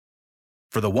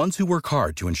For the ones who work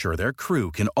hard to ensure their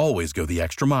crew can always go the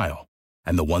extra mile,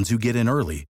 and the ones who get in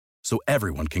early so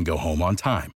everyone can go home on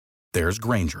time, there's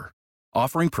Grainger,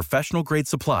 offering professional-grade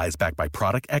supplies backed by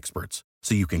product experts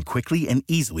so you can quickly and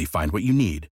easily find what you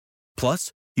need.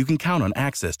 Plus, you can count on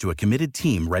access to a committed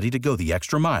team ready to go the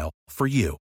extra mile for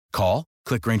you. Call,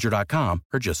 click Grainger.com,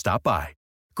 or just stop by.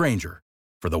 Grainger,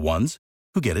 for the ones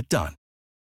who get it done.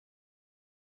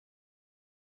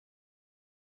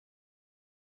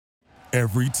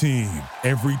 Every team,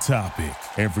 every topic,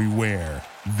 everywhere.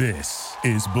 This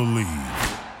is Believe.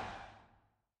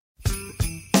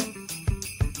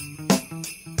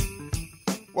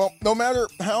 Well, no matter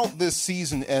how this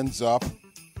season ends up,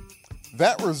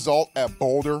 that result at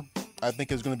Boulder, I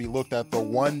think, is going to be looked at the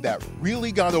one that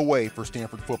really got away for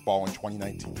Stanford football in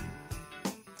 2019.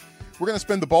 We're going to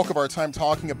spend the bulk of our time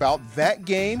talking about that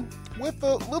game with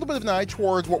a little bit of an eye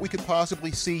towards what we could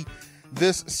possibly see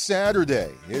this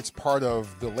Saturday. It's part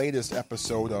of the latest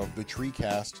episode of the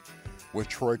TreeCast with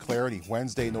Troy Clardy,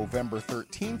 Wednesday, November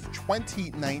 13th,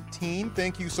 2019.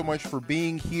 Thank you so much for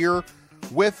being here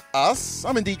with us.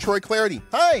 I'm indeed Troy Clardy.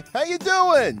 Hi, how you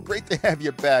doing? Great to have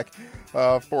you back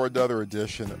for another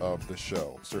edition of the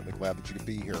show. Certainly glad that you could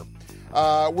be here.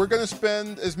 We're going to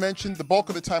spend, as mentioned, the bulk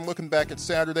of the time looking back at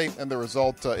Saturday and the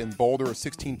result in Boulder, a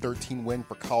 16-13 win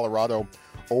for Colorado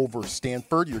over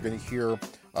Stanford. You're going to hear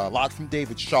a lot from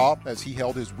David Shaw as he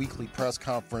held his weekly press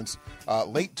conference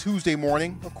late Tuesday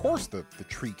morning. Of course, the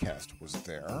TreeCast was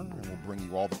there, and we'll bring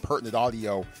you all the pertinent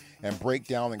audio and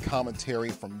breakdown and commentary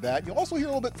from that. You'll also hear a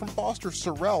little bit from Foster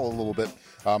Sorrell a little bit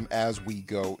as we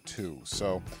go, too.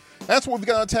 So that's what we've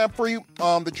got on tap for you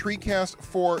on the TreeCast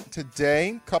for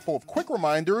today. Couple of quick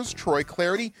reminders. Troy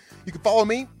Clardy. You can follow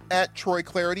me at Troy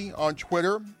Clardy on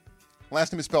Twitter.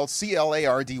 Last name is spelled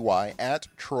C-L-A-R-D-Y, at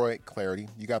Troy Clardy.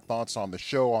 You got thoughts on the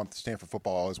show, on Stanford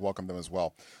football, I always welcome them as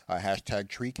well. Hashtag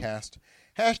TreeCast.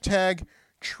 Hashtag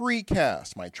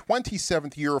TreeCast. My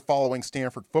 27th year following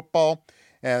Stanford football,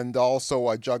 and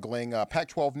also juggling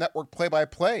Pac-12 Network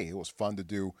play-by-play. It was fun to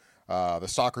do the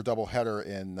soccer doubleheader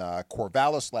in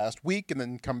Corvallis last week, and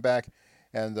then come back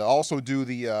and also do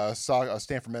the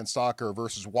Stanford men's soccer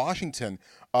versus Washington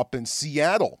up in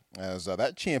Seattle as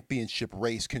that championship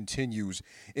race continues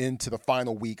into the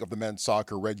final week of the men's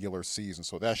soccer regular season.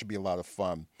 So that should be a lot of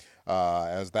fun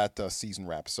as that season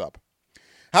wraps up.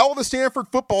 How will the Stanford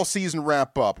football season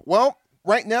wrap up? Well,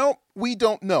 right now, we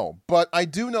don't know, but I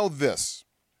do know this.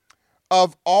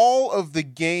 Of all of the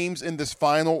games in this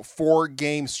final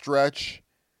 4-game stretch,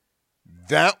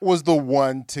 that was the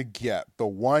one to get, the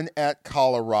one at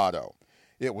Colorado.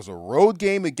 It was a road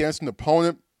game against an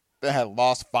opponent that had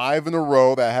lost 5 in a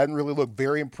row, that hadn't really looked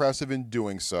very impressive in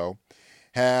doing so,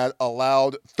 had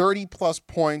allowed 30-plus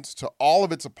points to all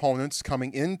of its opponents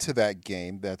coming into that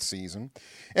game that season,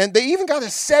 and they even got a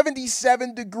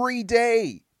 77-degree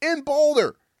day in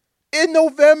Boulder in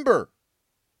November.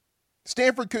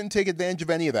 Stanford couldn't take advantage of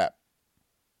any of that.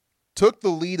 Took the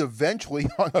lead eventually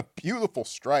on a beautiful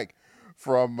strike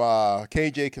from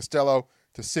KJ Costello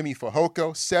to Simi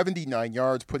Fehoko, 79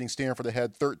 yards, putting Stanford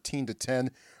ahead 13-10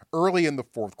 early in the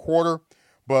fourth quarter.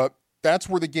 But that's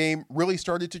where the game really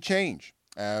started to change,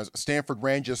 as Stanford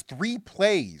ran just 3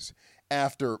 plays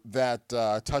after that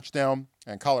touchdown,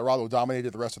 and Colorado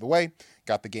dominated the rest of the way,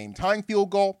 got the game-tying field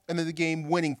goal, and then the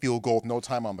game-winning field goal with no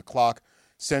time on the clock,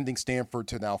 sending Stanford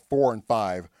to now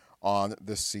 4-5 on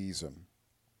the season.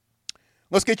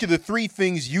 Let's get you the 3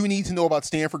 things you need to know about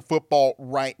Stanford football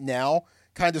right now,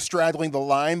 kind of straddling the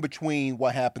line between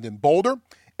what happened in Boulder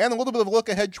and a little bit of a look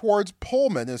ahead towards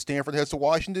Pullman as Stanford heads to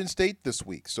Washington State this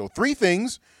week. So 3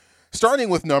 things, starting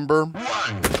with number 1.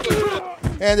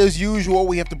 And as usual,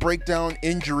 we have to break down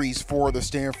injuries for the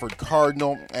Stanford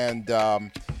Cardinal. And,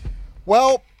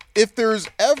 well, if there's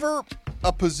ever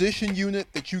a position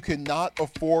unit that you cannot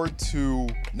afford to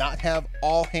not have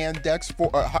all hands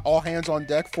on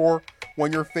deck for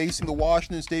when you're facing the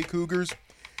Washington State Cougars,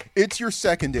 it's your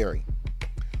secondary.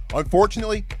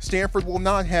 Unfortunately, Stanford will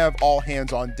not have all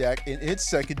hands on deck in its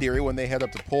secondary when they head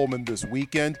up to Pullman this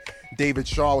weekend. David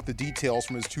Shaw with the details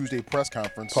from his Tuesday press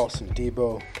conference. Paulson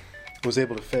Adebo was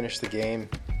able to finish the game,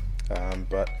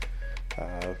 but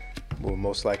will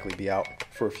most likely be out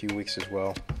for a few weeks as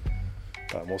well.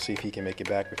 We'll see if he can make it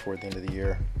back before the end of the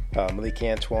year. Malik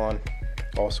Antoine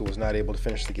also was not able to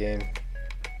finish the game,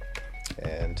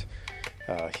 and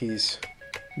he's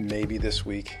maybe this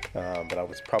week, but I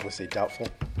would probably say doubtful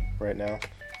right now.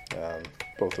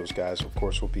 Both those guys, of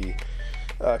course, will be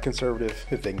conservative.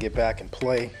 If they can get back and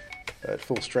play at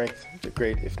full strength, they're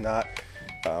great. If not,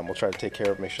 we'll try to take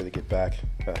care of them, make sure they get back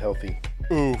healthy.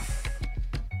 Oof.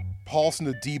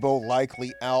 Paulson Adebo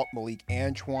likely out. Malik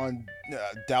Antoine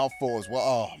doubtful as well.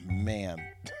 Oh, man.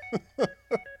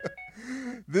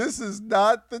 This is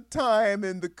not the time,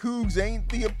 and the Cougs ain't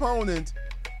the opponent,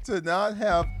 to not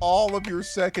have all of your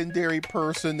secondary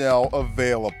personnel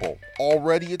available.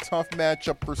 Already a tough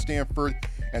matchup for Stanford,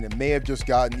 and it may have just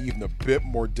gotten even a bit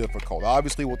more difficult.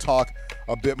 Obviously, we'll talk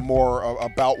a bit more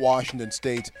about Washington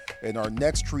State in our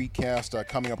next TreeCast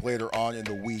coming up later on in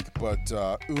the week. But,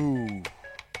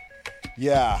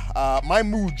 my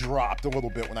mood dropped a little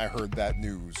bit when I heard that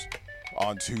news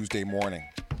on Tuesday morning.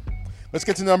 Let's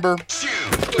get to number 2.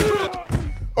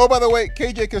 Oh, by the way,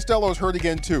 KJ Costello's hurt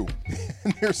again, too.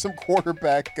 And there's some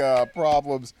quarterback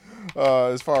problems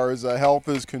as far as health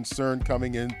is concerned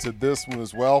coming into this one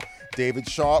as well. David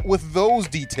Shaw with those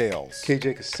details.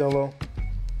 KJ Costello,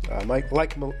 like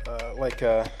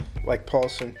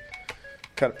Paulson,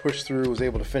 kind of pushed through, was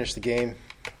able to finish the game.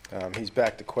 He's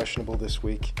back to questionable this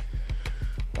week.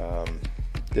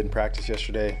 Didn't practice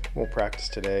yesterday, won't practice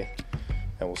today,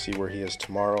 and we'll see where he is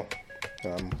tomorrow.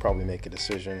 Probably make a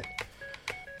decision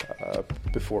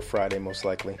before Friday, most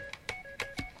likely,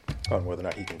 on whether or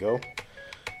not he can go.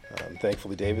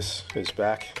 Thankfully, Davis is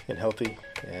back and healthy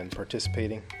and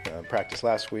participating. Practiced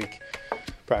last week,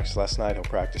 practiced last night, he'll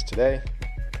practice today.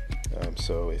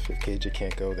 So if KJ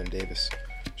can't go, then Davis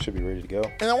should be ready to go.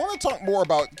 And I want to talk more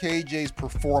about KJ's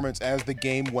performance as the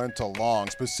game went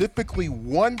along, specifically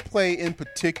one play in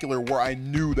particular where I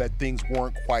knew that things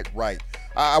weren't quite right.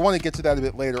 I want to get to that a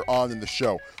bit later on in the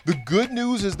show. The good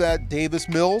news is that Davis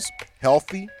Mills,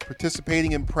 healthy,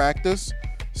 participating in practice.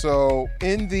 So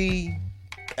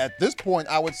at this point,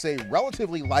 I would say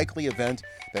relatively likely event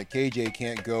that KJ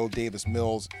can't go, Davis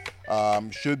Mills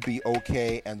should be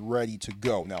okay and ready to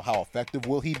go. Now, how effective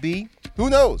will he be? Who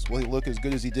knows? Will he look as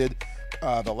good as he did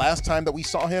the last time that we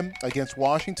saw him against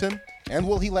Washington? And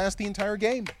will he last the entire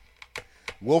game?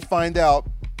 We'll find out.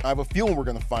 I have a feeling we're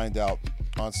going to find out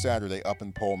on Saturday up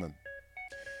in Pullman.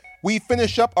 We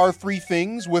finish up our 3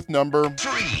 things with number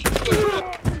 3.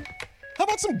 How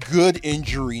about some good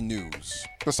injury news?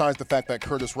 Besides the fact that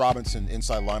Curtis Robinson,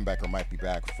 inside linebacker, might be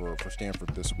back for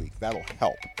Stanford this week. That'll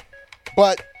help.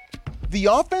 But the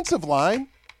offensive line,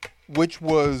 which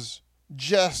was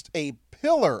just a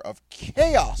pillar of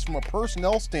chaos from a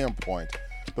personnel standpoint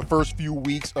the first few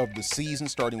weeks of the season,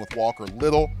 starting with Walker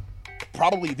Little,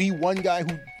 probably the one guy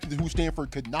who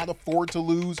Stanford could not afford to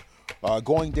lose,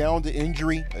 going down to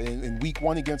injury in week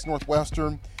 1 against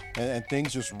Northwestern, and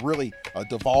things just really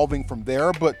devolving from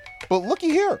there. But looky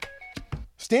here.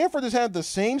 Stanford has had the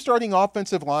same starting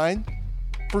offensive line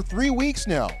for 3 weeks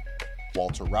now.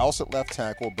 Walter Rouse at left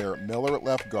tackle, Barrett Miller at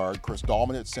left guard, Chris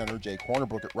Dahlman at center, Jay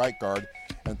Cornerbrook at right guard,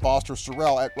 and Foster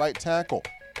Sorrell at right tackle.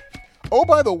 Oh,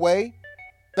 by the way,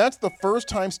 that's the first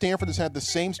time Stanford has had the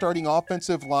same starting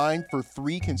offensive line for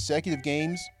 3 consecutive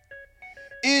games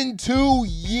in 2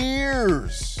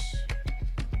 years.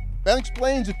 That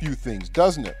explains a few things,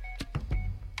 doesn't it?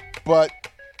 But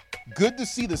good to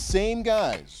see the same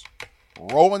guys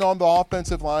rolling on the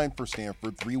offensive line for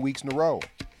Stanford 3 weeks in a row.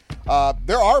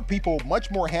 There are people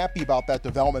much more happy about that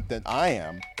development than I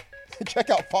am. Check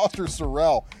out Foster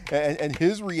Sorrell and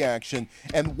his reaction,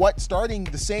 and what starting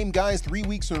the same guys 3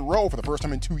 weeks in a row for the first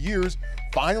time in 2 years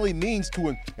finally means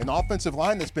to an offensive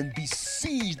line that's been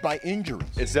besieged by injuries.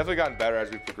 It's definitely gotten better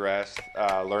as we progressed,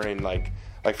 learning like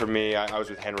for me, I was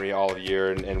with Henry all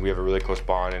year, and we have a really close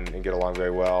bond and get along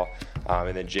very well.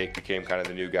 And then Jake became kind of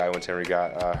the new guy once Henry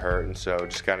got hurt. And so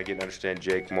just kind of getting to understand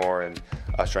Jake more and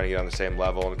us trying to get on the same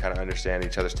level and kind of understand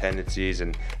each other's tendencies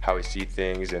and how we see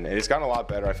things. And it's gotten a lot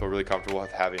better. I feel really comfortable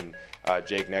with having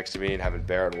Jake next to me and having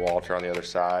Barrett and Walter on the other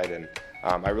side. And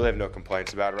I really have no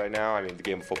complaints about it right now. I mean, the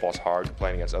game of football is hard,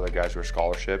 playing against other guys who are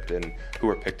scholarshiped and who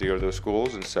are picked to go to those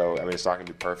schools. And so, I mean, it's not going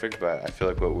to be perfect, but I feel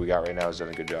like what we got right now has done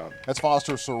a good job. That's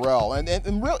Foster Sorrell.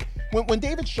 And really, when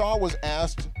David Shaw was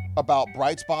asked about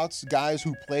bright spots, guys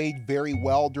who played very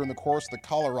well during the course of the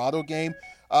Colorado game,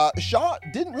 Shaw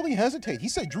didn't really hesitate. He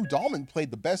said Drew Dahlman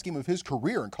played the best game of his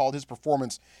career and called his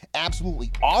performance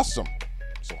absolutely awesome.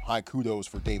 So high kudos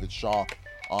for David Shaw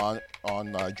on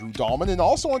Drew Dahlman and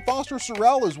also on Foster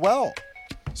Sorrell as well.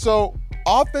 So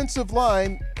offensive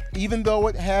line, even though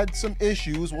it had some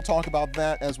issues, we'll talk about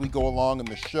that as we go along in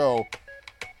the show.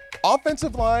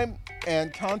 Offensive line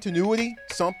and continuity,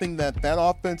 something that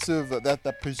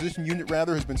position unit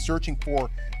has been searching for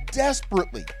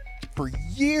desperately for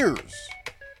years,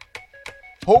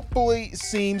 hopefully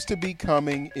seems to be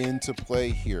coming into play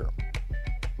here.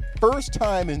 First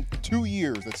time in 2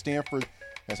 years that Stanford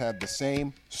has had the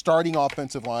same starting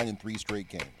offensive line in 3 straight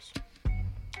games.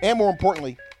 And more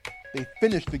importantly, they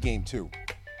finished the game too.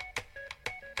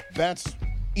 That's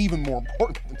even more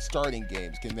important than starting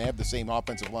games. Can they have the same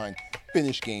offensive line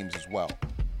finish games as well?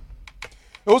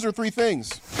 Those are three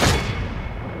things.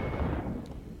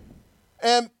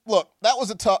 And look, that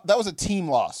was a team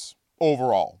loss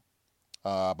overall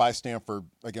by Stanford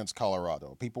against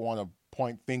Colorado. People want to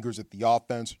point fingers at the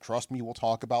offense. Trust me, we'll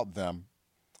talk about them.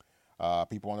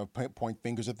 People want to point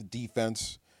fingers at the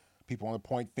defense. People want to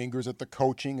point fingers at the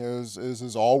coaching, as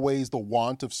is always the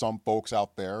want of some folks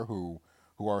out there who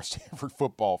are Stanford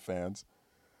football fans.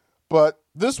 But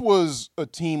this was a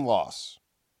team loss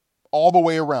all the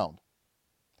way around.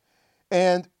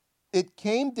 And it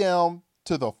came down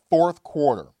to the fourth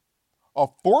quarter. A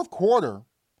fourth quarter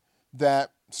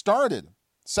that started,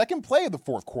 second play of the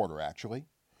fourth quarter actually,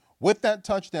 with that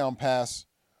touchdown pass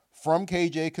from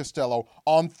KJ Costello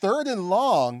on 3rd and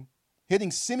long,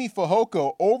 hitting Simi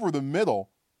Fehoko over the middle,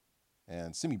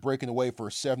 and Simi breaking away for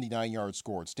a 79-yard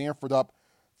score. Stanford up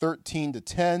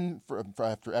 13-10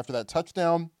 after that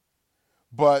touchdown,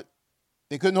 but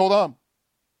they couldn't hold on.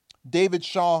 David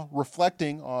Shaw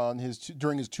reflecting on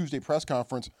during his Tuesday press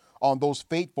conference on those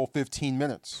fateful 15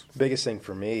 minutes. Biggest thing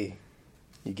for me,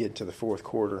 you get to the fourth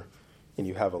quarter and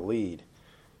you have a lead,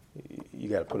 you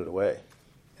got to put it away.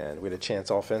 And we had a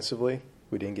chance offensively.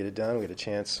 We didn't get it done. We had a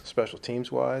chance special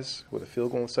teams-wise with a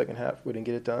field goal in the second half. We didn't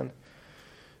get it done.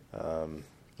 And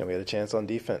we had a chance on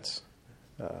defense,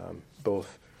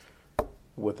 both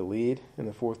with the lead in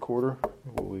the fourth quarter.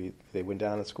 They went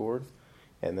down and scored.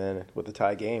 And then with the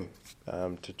tie game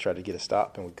to try to get a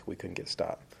stop, and we couldn't get a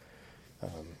stop.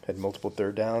 Had multiple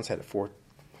third downs, had a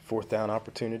fourth down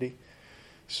opportunity.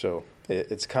 So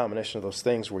it's a combination of those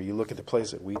things where you look at the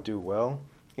plays that we do well,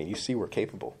 and you see we're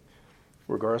capable.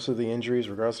 Regardless of the injuries,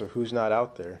 regardless of who's not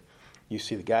out there, you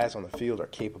see the guys on the field are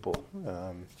capable.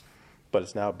 But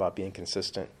it's now about being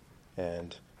consistent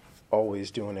and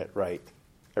always doing it right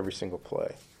every single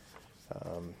play.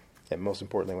 And most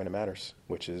importantly, when it matters,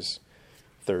 which is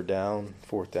third down,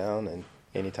 fourth down, and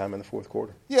any time in the fourth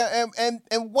quarter. Yeah, and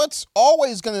what's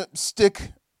always going to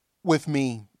stick with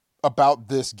me about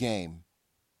this game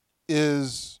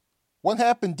is what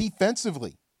happened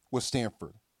defensively with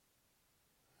Stanford.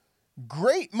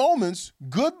 Great moments,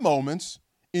 good moments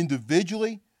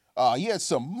individually. You had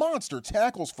some monster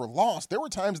tackles for loss. There were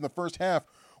times in the first half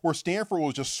where Stanford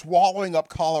was just swallowing up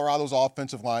Colorado's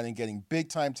offensive line and getting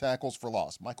big-time tackles for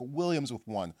loss. Michael Williams with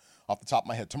one off the top of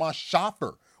my head. Tomas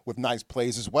Schaffer with nice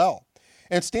plays as well.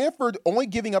 And Stanford only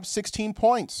giving up 16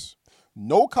 points.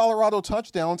 No Colorado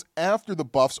touchdowns after the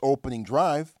Buffs' opening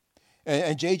drive.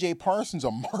 And J.J. Parsons, a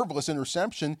marvelous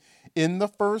interception in the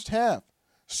first half.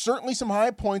 Certainly some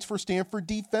high points for Stanford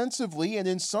defensively, and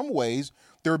in some ways,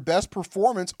 their best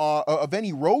performance of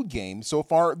any road game so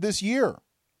far this year.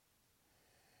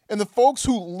 And the folks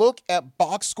who look at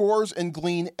box scores and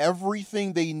glean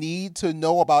everything they need to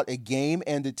know about a game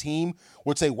and a team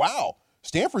would say, wow,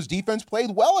 Stanford's defense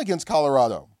played well against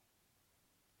Colorado.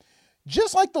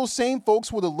 Just like those same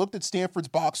folks would have looked at Stanford's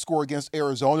box score against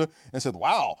Arizona and said,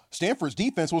 wow, Stanford's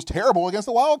defense was terrible against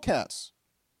the Wildcats.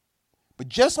 But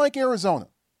just like Arizona,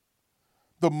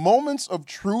 the moments of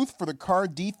truth for the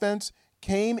Card defense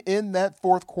came in that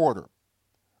fourth quarter.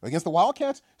 Against the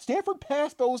Wildcats, Stanford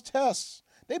passed those tests.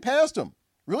 They passed them.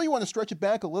 Really, you want to stretch it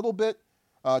back a little bit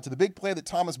to the big play that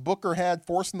Thomas Booker had,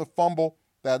 forcing the fumble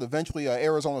that eventually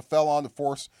Arizona fell on to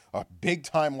force a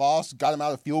big-time loss, got him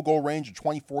out of field goal range, a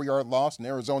 24-yard loss, and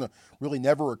Arizona really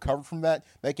never recovered from that.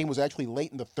 That game was actually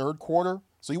late in the third quarter.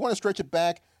 So you want to stretch it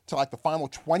back to like the final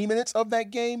 20 minutes of that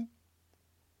game?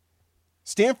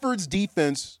 Stanford's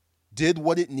defense did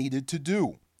what it needed to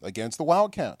do against the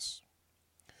Wildcats.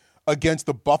 Against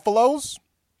the Buffaloes,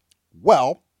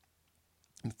 well,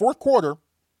 in the fourth quarter,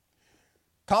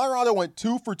 Colorado went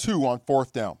 2 for 2 on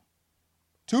fourth down.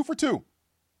 2 for 2.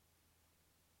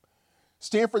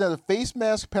 Stanford had a face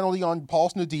mask penalty on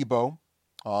Paulson Adebo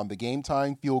on the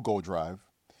game-tying field goal drive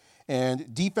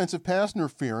and defensive pass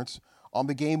interference on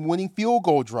the game-winning field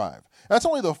goal drive. That's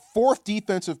only the fourth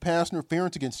defensive pass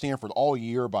interference against Stanford all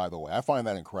year, by the way. I find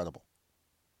that incredible.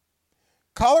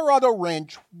 Colorado ran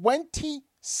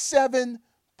 27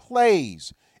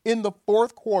 plays in the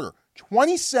fourth quarter.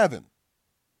 27.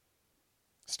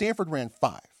 Stanford ran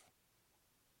 5.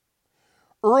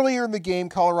 Earlier in the game,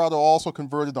 Colorado also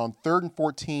converted on 3rd and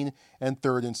 14 and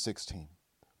 3rd and 16.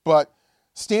 But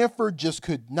Stanford just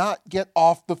could not get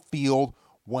off the field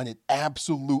when it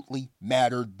absolutely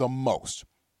mattered the most.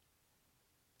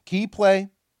 Key play,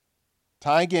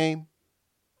 tie game,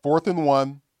 4th and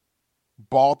 1,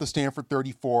 ball at the Stanford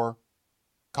 34,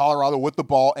 Colorado with the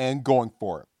ball and going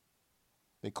for it.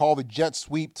 They call the jet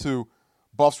sweep to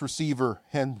Buffs receiver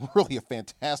and really a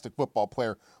fantastic football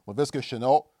player, Laviska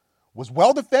Shenault, was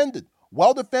well defended.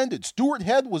 Well defended. Stuart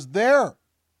Head was there.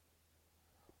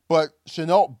 But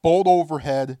Shenault bowled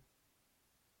overhead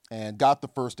and got the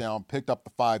first down, picked up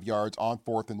the 5 yards on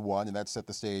 4th and 1, and that set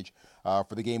the stage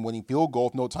for the game-winning field goal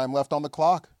with no time left on the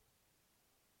clock.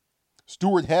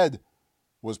 Stuart Head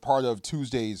was part of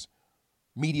Tuesday's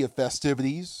media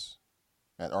festivities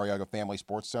at Arriaga Family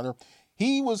Sports Center.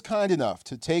 He was kind enough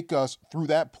to take us through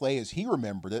that play as he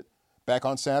remembered it back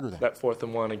on Saturday. That 4th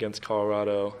and 1 against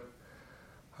Colorado,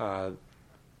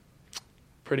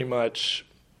 pretty much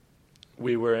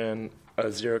we were in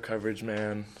a zero coverage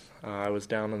man. I was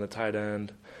down on the tight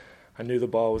end. I knew the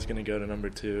ball was going to go to number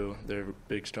 2. They're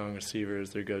big, strong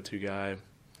receivers, their go-to guy.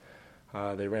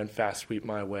 They ran fast sweep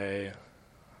my way.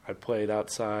 I played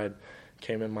outside,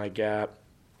 came in my gap.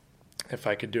 If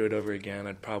I could do it over again,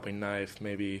 I'd probably knife,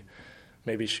 maybe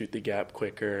shoot the gap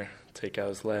quicker, take out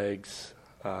his legs.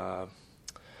 I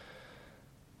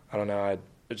don't know.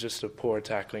 It's just a poor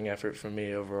tackling effort for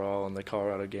me overall in the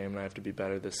Colorado game, and I have to be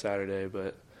better this Saturday.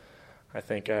 But I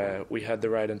think we had the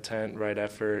right intent, right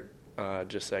effort.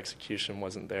 Just execution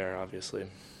wasn't there, obviously.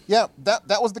 Yeah,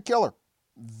 that was the killer.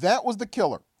 That was the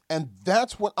killer. And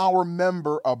that's what I'll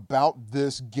remember about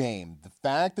this game. The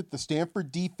fact that the Stanford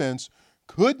defense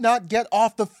could not get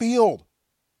off the field.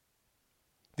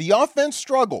 The offense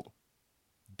struggled.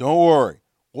 Don't worry.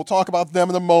 We'll talk about them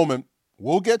in a moment.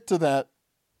 We'll get to that.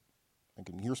 I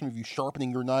can hear some of you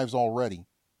sharpening your knives already.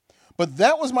 But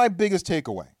that was my biggest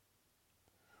takeaway.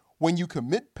 When you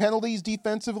commit penalties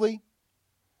defensively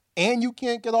and you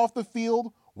can't get off the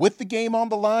field with the game on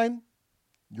the line,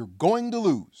 you're going to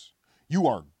lose. You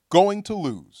are going to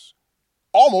lose.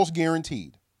 Almost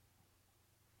guaranteed.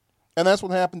 And that's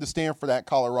what happened to Stanford at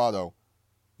Colorado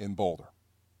in Boulder.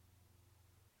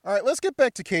 All right, let's get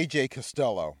back to KJ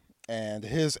Costello and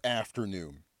his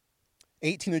afternoon.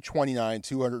 18 of 29,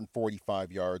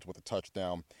 245 yards with a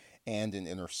touchdown and an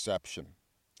interception.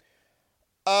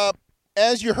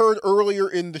 As you heard earlier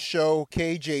in the show,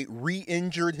 KJ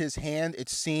re-injured his hand, it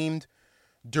seemed,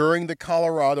 during the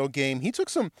Colorado game. He took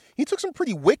some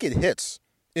pretty wicked hits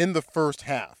in the first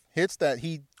half. Hits that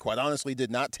he, quite honestly,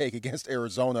 did not take against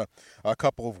Arizona a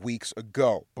couple of weeks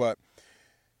ago. But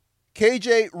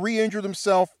KJ re-injured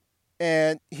himself,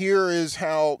 and here is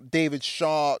how David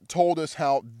Shaw told us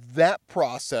how that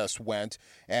process went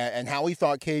and how he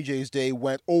thought KJ's day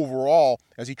went overall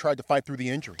as he tried to fight through the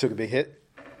injury. Took a big hit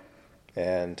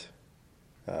and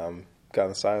got on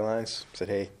the sidelines, said,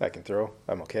 hey, I can throw.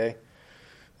 I'm okay.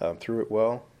 Threw it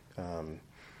well.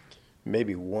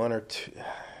 Maybe one or two.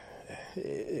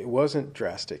 It wasn't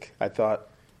drastic. I thought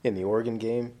in the Oregon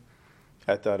game,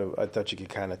 I thought you could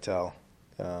kind of tell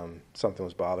something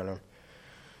was bothering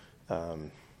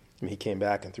him. He came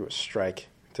back and threw a strike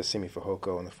to Simi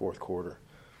Fehoko in the fourth quarter.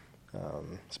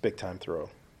 It's a big-time throw.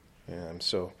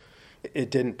 So it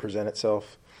didn't present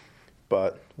itself,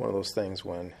 but one of those things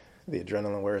when the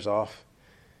adrenaline wears off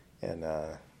and,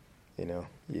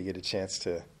 you get a chance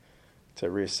to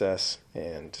reassess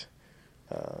and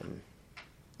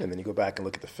then you go back and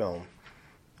look at the film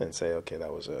and say, okay,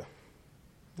 that was a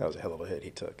hell of a hit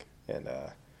he took. And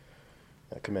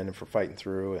I commend him for fighting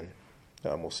through,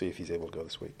 and we'll see if he's able to go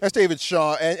this week. That's David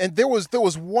Shaw, and there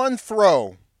was one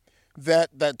throw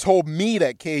that told me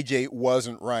that KJ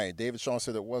wasn't right. David Shaw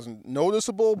said it wasn't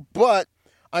noticeable, but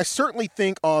I certainly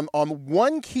think on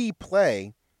one key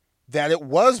play that it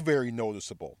was very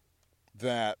noticeable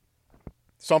that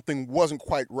something wasn't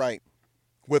quite right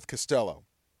with Costello.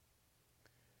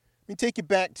 Let me take you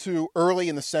back to early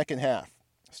in the second half.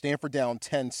 Stanford down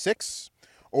 10-6,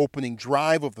 opening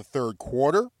drive of the third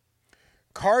quarter.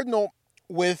 Cardinal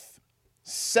with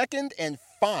 2nd and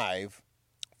 5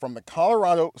 from the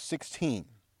Colorado 16.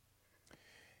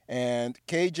 And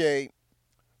KJ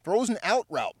throws an out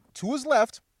route to his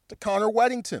left to Connor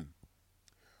Weddington.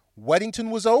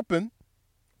 Weddington was open,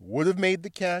 would have made the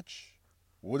catch,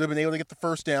 would have been able to get the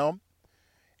first down,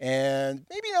 and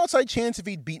maybe an outside chance if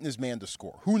he'd beaten his man to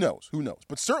score. Who knows?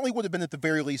 But certainly would have been at the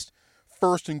very least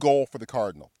first and goal for the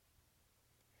Cardinal.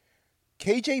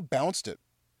 KJ bounced it.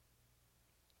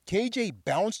 KJ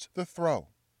bounced the throw.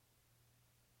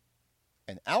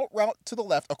 An out route to the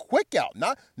left, a quick out,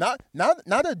 not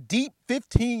a deep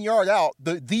 15-yard out,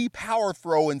 the power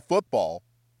throw in football.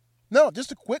 No,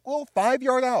 just a quick little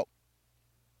 5-yard out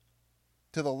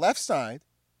to the left side,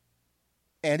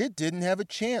 and it didn't have a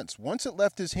chance. Once it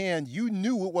left his hand, you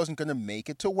knew it wasn't going to make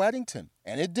it to Weddington,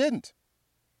 and it didn't.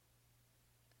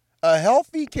 A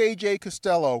healthy KJ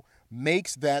Costello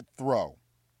makes that throw.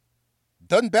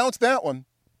 Doesn't bounce that one.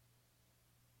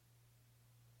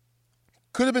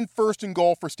 Could have been first and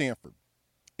goal for Stanford.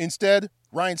 Instead,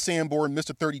 Ryan Sanborn missed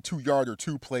a 32-yarder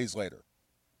 2 plays later.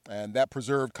 And that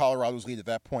preserved Colorado's lead at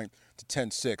that point to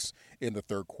 10-6 in the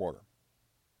third quarter.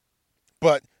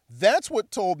 But that's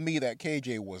what told me that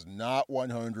KJ was not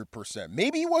 100%.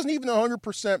 Maybe he wasn't even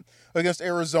 100% against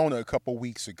Arizona a couple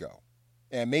weeks ago.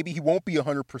 And maybe he won't be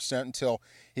 100% until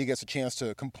he gets a chance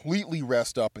to completely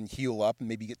rest up and heal up and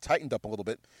maybe get tightened up a little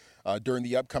bit during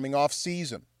the upcoming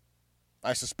offseason.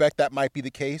 I suspect that might be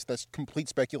the case. That's complete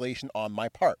speculation on my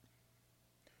part.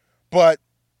 But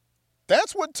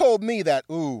that's what told me that,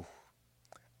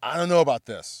 I don't know about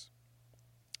this.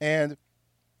 And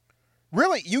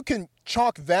really, you can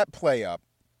chalk that play up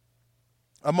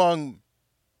among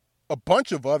a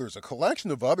bunch of others, a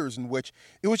collection of others in which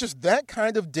it was just that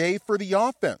kind of day for the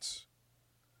offense,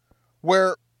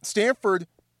 where Stanford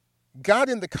got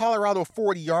in the Colorado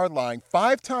 40-yard line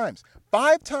 5 times.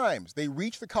 5 times they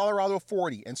reached the Colorado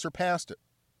 40 and surpassed it.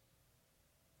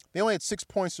 They only had 6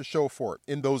 points to show for it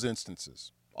in those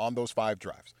instances on those 5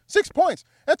 drives. 6 points.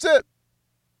 That's it.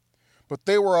 But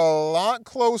they were a lot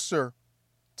closer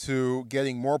to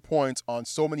getting more points on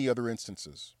so many other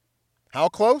instances. How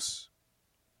close?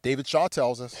 David Shaw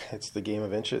tells us. It's the game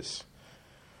of inches.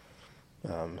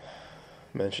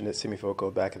 Mentioned it, Simi Foco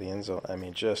back of the end zone. I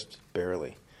mean, just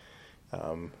barely.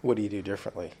 What do you do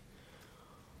differently?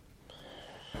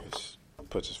 Just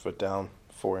puts his foot down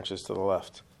 4 inches to the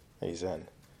left, and he's in.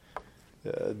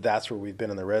 That's where we've been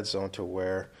in the red zone, to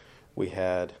where we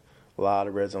had a lot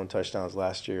of red zone touchdowns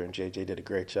last year, and JJ did a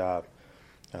great job.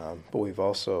 But we've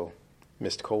also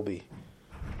missed Colby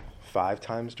 5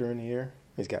 times during the year.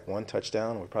 He's got 1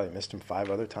 touchdown. We probably missed him 5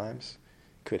 other times.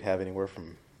 Could have anywhere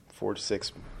from 4 to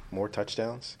 6 more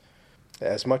touchdowns.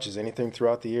 As much as anything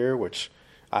throughout the year, which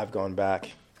I've gone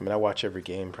back. I mean, I watch every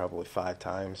game probably 5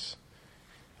 times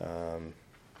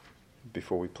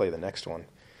before we play the next one.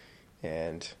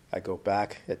 And I go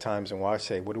back at times and watch,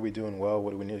 say, what are we doing well?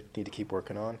 What do we need to keep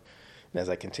working on? And as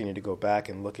I continue to go back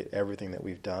and look at everything that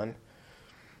we've done,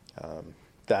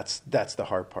 that's the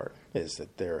hard part, is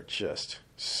that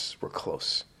we're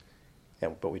close,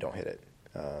 but we don't hit it.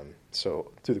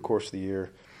 So through the course of the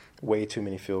year, way too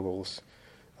many field goals.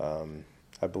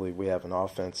 I believe we have an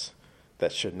offense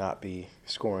that should not be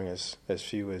scoring as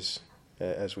few as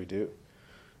we do.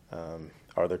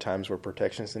 Are there times where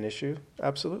protection's an issue?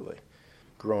 Absolutely.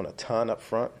 Grown a ton up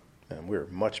front, and we're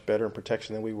much better in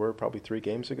protection than we were probably 3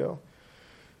 games ago.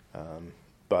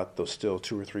 But those still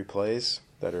 2 or 3 plays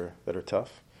that are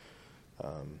tough,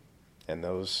 and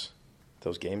those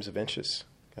games of inches,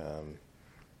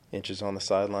 inches on the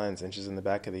sidelines, inches in the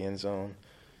back of the end zone,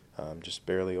 just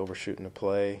barely overshooting a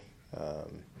play,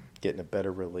 getting a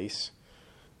better release.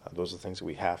 Those are the things that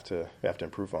we have to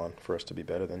improve on for us to be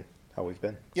better than how we've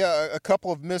been. Yeah, a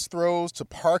couple of missed throws to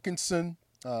Parkinson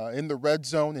in the red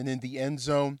zone and in the end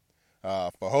zone.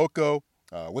 Fehoko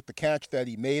with the catch that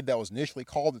he made that was initially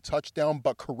called a touchdown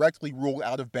but correctly ruled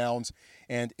out of bounds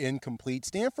and incomplete.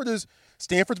 Stanford's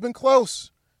been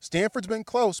close. Stanford's been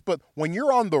close, but when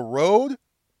you're on the road,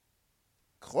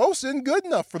 close isn't good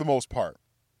enough for the most part.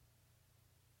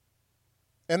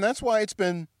 And that's why it's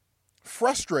been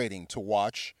frustrating to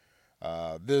watch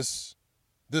this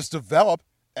develop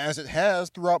as it has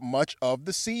throughout much of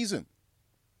the season.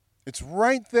 It's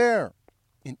right there,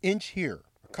 an inch here,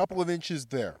 a couple of inches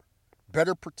there,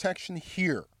 better protection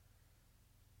here,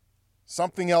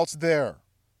 something else there.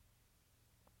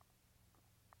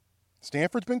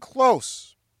 Stanford's been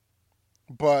close,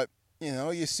 but,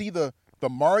 you see the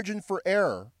margin for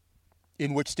error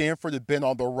in which Stanford had been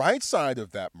on the right side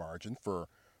of that margin for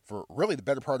really the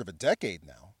better part of a decade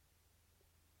now.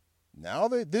 Now,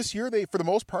 this year, for the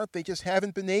most part, they just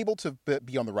haven't been able to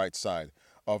be on the right side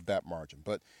of that margin.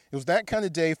 But it was that kind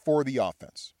of day for the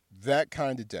offense, that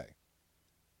kind of day.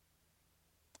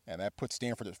 And that puts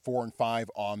Stanford at 4-5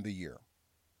 on the year,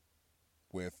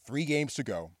 with 3 games to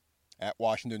go at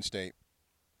Washington State,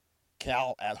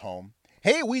 Cal at home.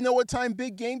 Hey, we know what time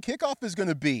big game kickoff is going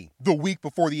to be the week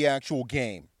before the actual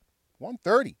game.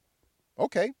 1:30.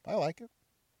 Okay, I like it.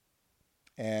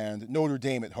 And Notre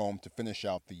Dame at home to finish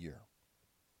out the year.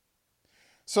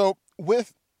 So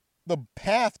with the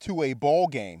path to a bowl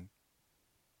game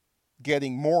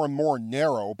getting more and more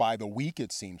narrow by the week,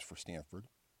 it seems, for Stanford,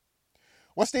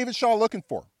 what's David Shaw looking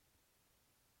for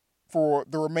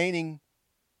the remaining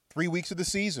 3 weeks of the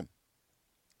season?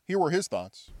 Here were his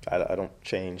thoughts. I don't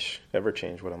ever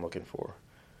change what I'm looking for.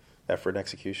 Effort and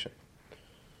execution.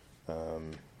 I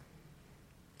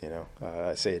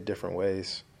say it different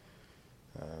ways.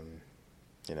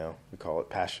 We call it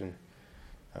passion.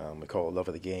 We call it love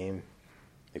of the game.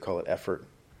 We call it effort.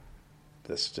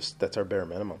 That's our bare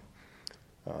minimum.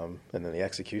 And then the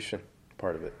execution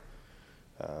part of it.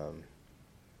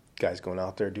 Guys going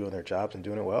out there doing their jobs and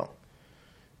doing it well.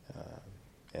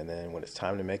 And then when it's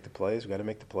time to make the plays, we got to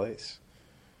make the plays.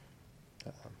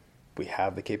 We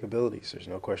have the capabilities. There's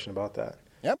no question about that.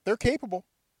 Yep, they're capable.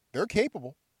 They're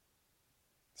capable.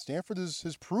 Stanford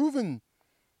has proven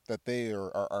that they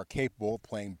are capable of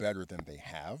playing better than they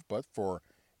have, but for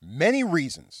many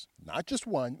reasons, not just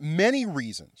one, many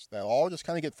reasons that all just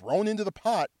kind of get thrown into the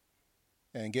pot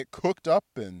and get cooked up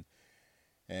and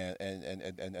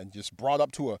just brought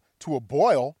up to a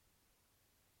boil.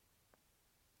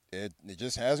 It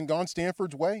just hasn't gone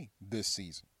Stanford's way this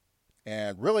season.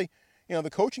 And really, the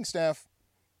coaching staff,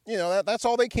 that's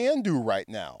all they can do right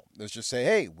now. Is just say,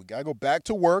 hey, we got to go back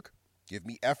to work, give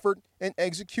me effort and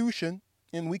execution,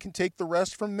 and we can take the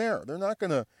rest from there. They're not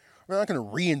going to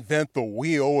reinvent the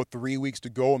wheel with 3 weeks to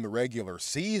go in the regular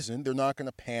season. They're not going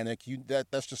to panic.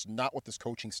 That's just not what this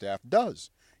coaching staff does.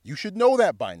 You should know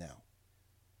that by now.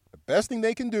 The best thing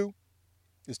they can do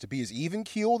is to be as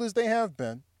even-keeled as they have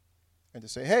been and to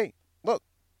say, hey, look,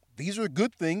 these are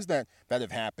good things that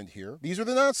have happened here. These are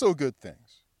the not-so-good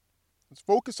things. Let's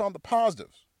focus on the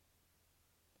positives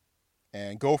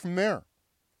and go from there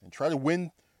and try to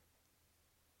win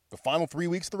the final 3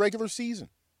 weeks of the regular season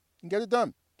and get it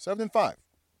done. 7-5.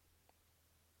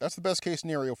 That's the best case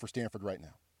scenario for Stanford right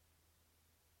now.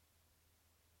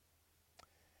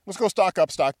 Let's go stock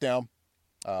up, stock down.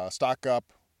 Stock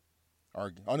up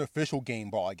our unofficial game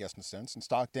ball, I guess, in a sense, and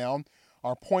stock down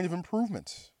our point of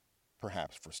improvement,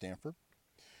 perhaps, for Stanford.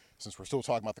 Since we're still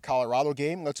talking about the Colorado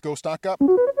game, let's go stock up.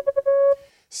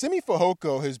 Simi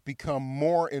Fehoko has become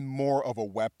more and more of a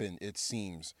weapon, it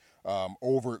seems,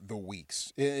 over the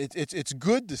weeks. It's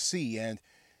good to see, and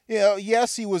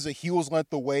yes, he was a heel's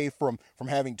length away from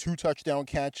having 2 touchdown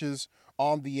catches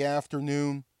on the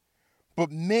afternoon.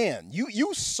 But, man,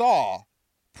 you saw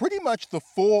pretty much the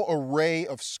full array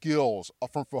of skills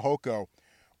from Fehoko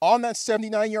on that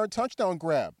 79-yard touchdown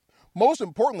grab. Most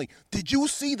importantly, did you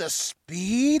see the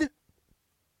speed?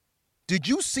 Did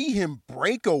you see him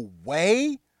break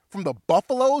away from the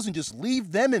Buffaloes and just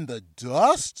leave them in the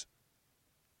dust?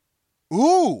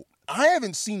 Ooh, I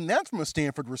haven't seen that from a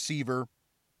Stanford receiver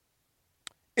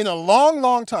in a long,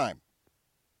 long time.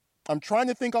 I'm trying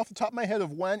to think off the top of my head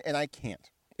of when, and I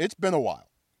can't. It's been a while.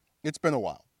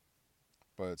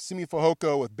 But Simi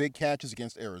Fehoko with big catches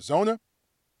against Arizona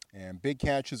and big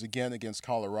catches again against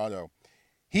Colorado.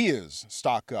 He is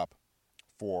stock up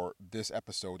for this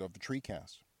episode of the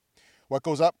TreeCast. What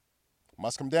goes up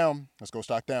must come down. Let's go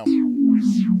stock down.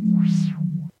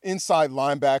 Inside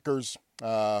linebackers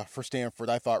for Stanford,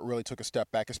 I thought really took a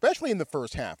step back, especially in the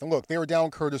first half. And look, they were down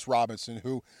Curtis Robinson,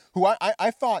 who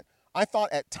I thought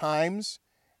at times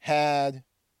had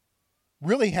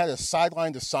a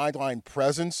sideline-to-sideline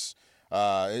presence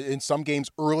in some games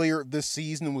earlier this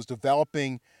season and was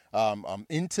developing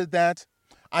into that.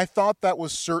 I thought that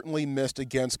was certainly missed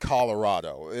against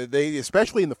Colorado. They,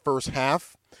 especially in the first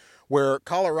half, where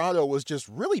Colorado was just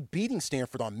really beating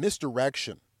Stanford on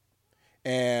misdirection.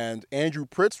 And Andrew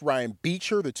Pritz, Ryan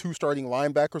Beecher, the 2 starting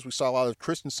linebackers, we saw a lot of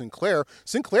Tristan Sinclair.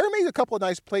 Sinclair made a couple of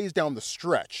nice plays down the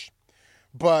stretch.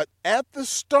 But at the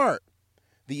start,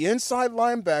 the inside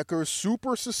linebackers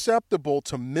super susceptible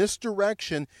to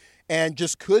misdirection and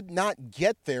just could not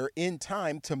get there in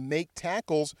time to make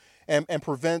tackles and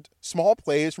prevent small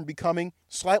plays from becoming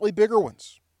slightly bigger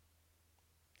ones.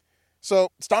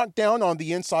 So stock down on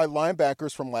the inside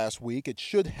linebackers from last week. It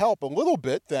should help a little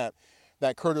bit that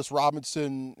Curtis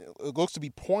Robinson looks to be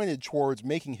pointed towards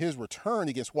making his return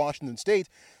against Washington State.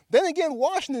 Then again,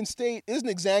 Washington State isn't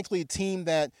exactly a team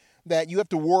that you have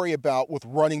to worry about with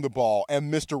running the ball and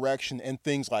misdirection and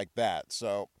things like that.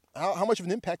 So how much of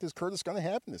an impact is Curtis going to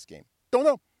have in this game? Don't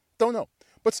know.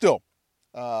 But still,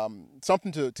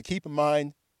 something to keep in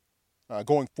mind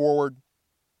going forward,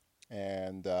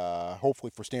 and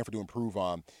hopefully for Stanford to improve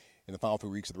on in the final 3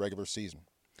 weeks of the regular season.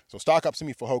 So stock up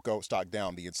Simi Fehoko, stock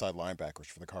down the inside linebackers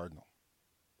for the Cardinal.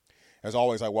 As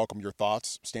always, I welcome your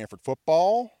thoughts, Stanford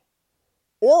football,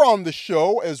 or on the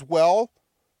show as well.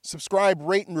 Subscribe,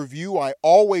 rate, and review. I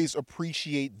always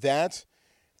appreciate that.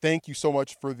 Thank you so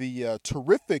much for the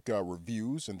terrific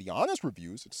reviews and the honest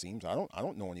reviews. It seems I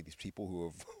don't know any of these people who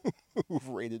have who've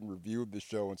rated and reviewed the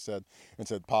show and said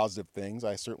positive things.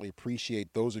 I certainly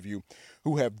appreciate those of you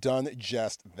who have done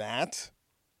just that.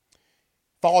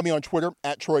 Follow me on Twitter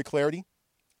 @TroyClarity,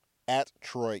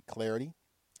 @TroyClarity,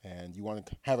 and you want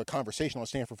to have a conversation on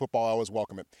Stanford football? I always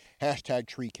welcome it.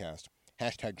 #TreeCast,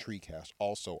 #TreeCast,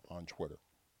 also on Twitter.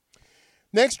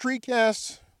 Next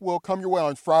TreeCast will come your way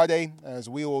on Friday, as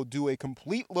we will do a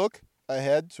complete look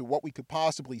ahead to what we could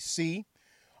possibly see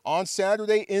on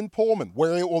Saturday in Pullman,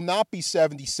 where it will not be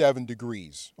 77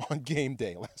 degrees on game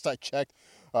day. Last I checked,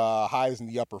 highs in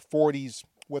the upper 40s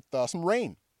with some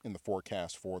rain in the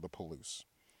forecast for the Palouse.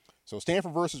 So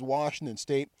Stanford versus Washington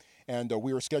State, and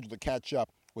we are scheduled to catch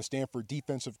up with Stanford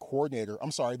defensive coordinator,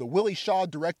 the Willie Shaw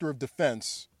Director of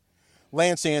Defense,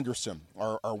 Lance Anderson.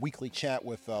 Our weekly chat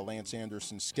with Lance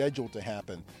Anderson scheduled to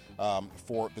happen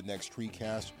for the next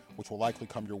TreeCast, which will likely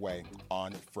come your way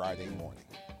on Friday morning.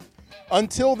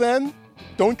 Until then,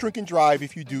 don't drink and drive.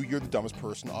 If you do, you're the dumbest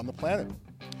person on the planet.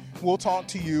 We'll talk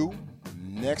to you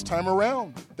next time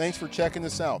around. Thanks for checking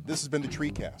us out. This has been the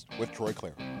TreeCast with Troy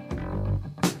Clare.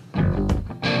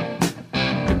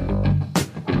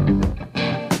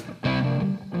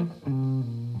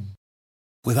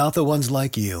 Without the ones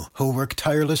like you, who work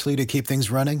tirelessly to keep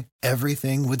things running,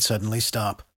 everything would suddenly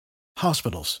stop.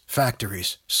 Hospitals,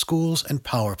 factories, schools, and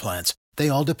power plants, they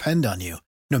all depend on you.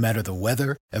 No matter the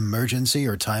weather, emergency,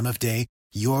 or time of day,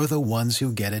 you're the ones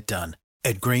who get it done.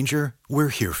 At Grainger, we're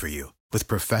here for you with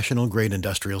professional-grade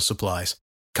industrial supplies.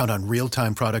 Count on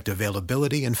real-time product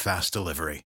availability and fast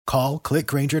delivery. Call, click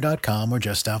Grainger.com, or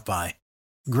just stop by.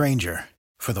 Grainger,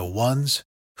 for the ones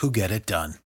who get it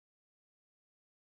done.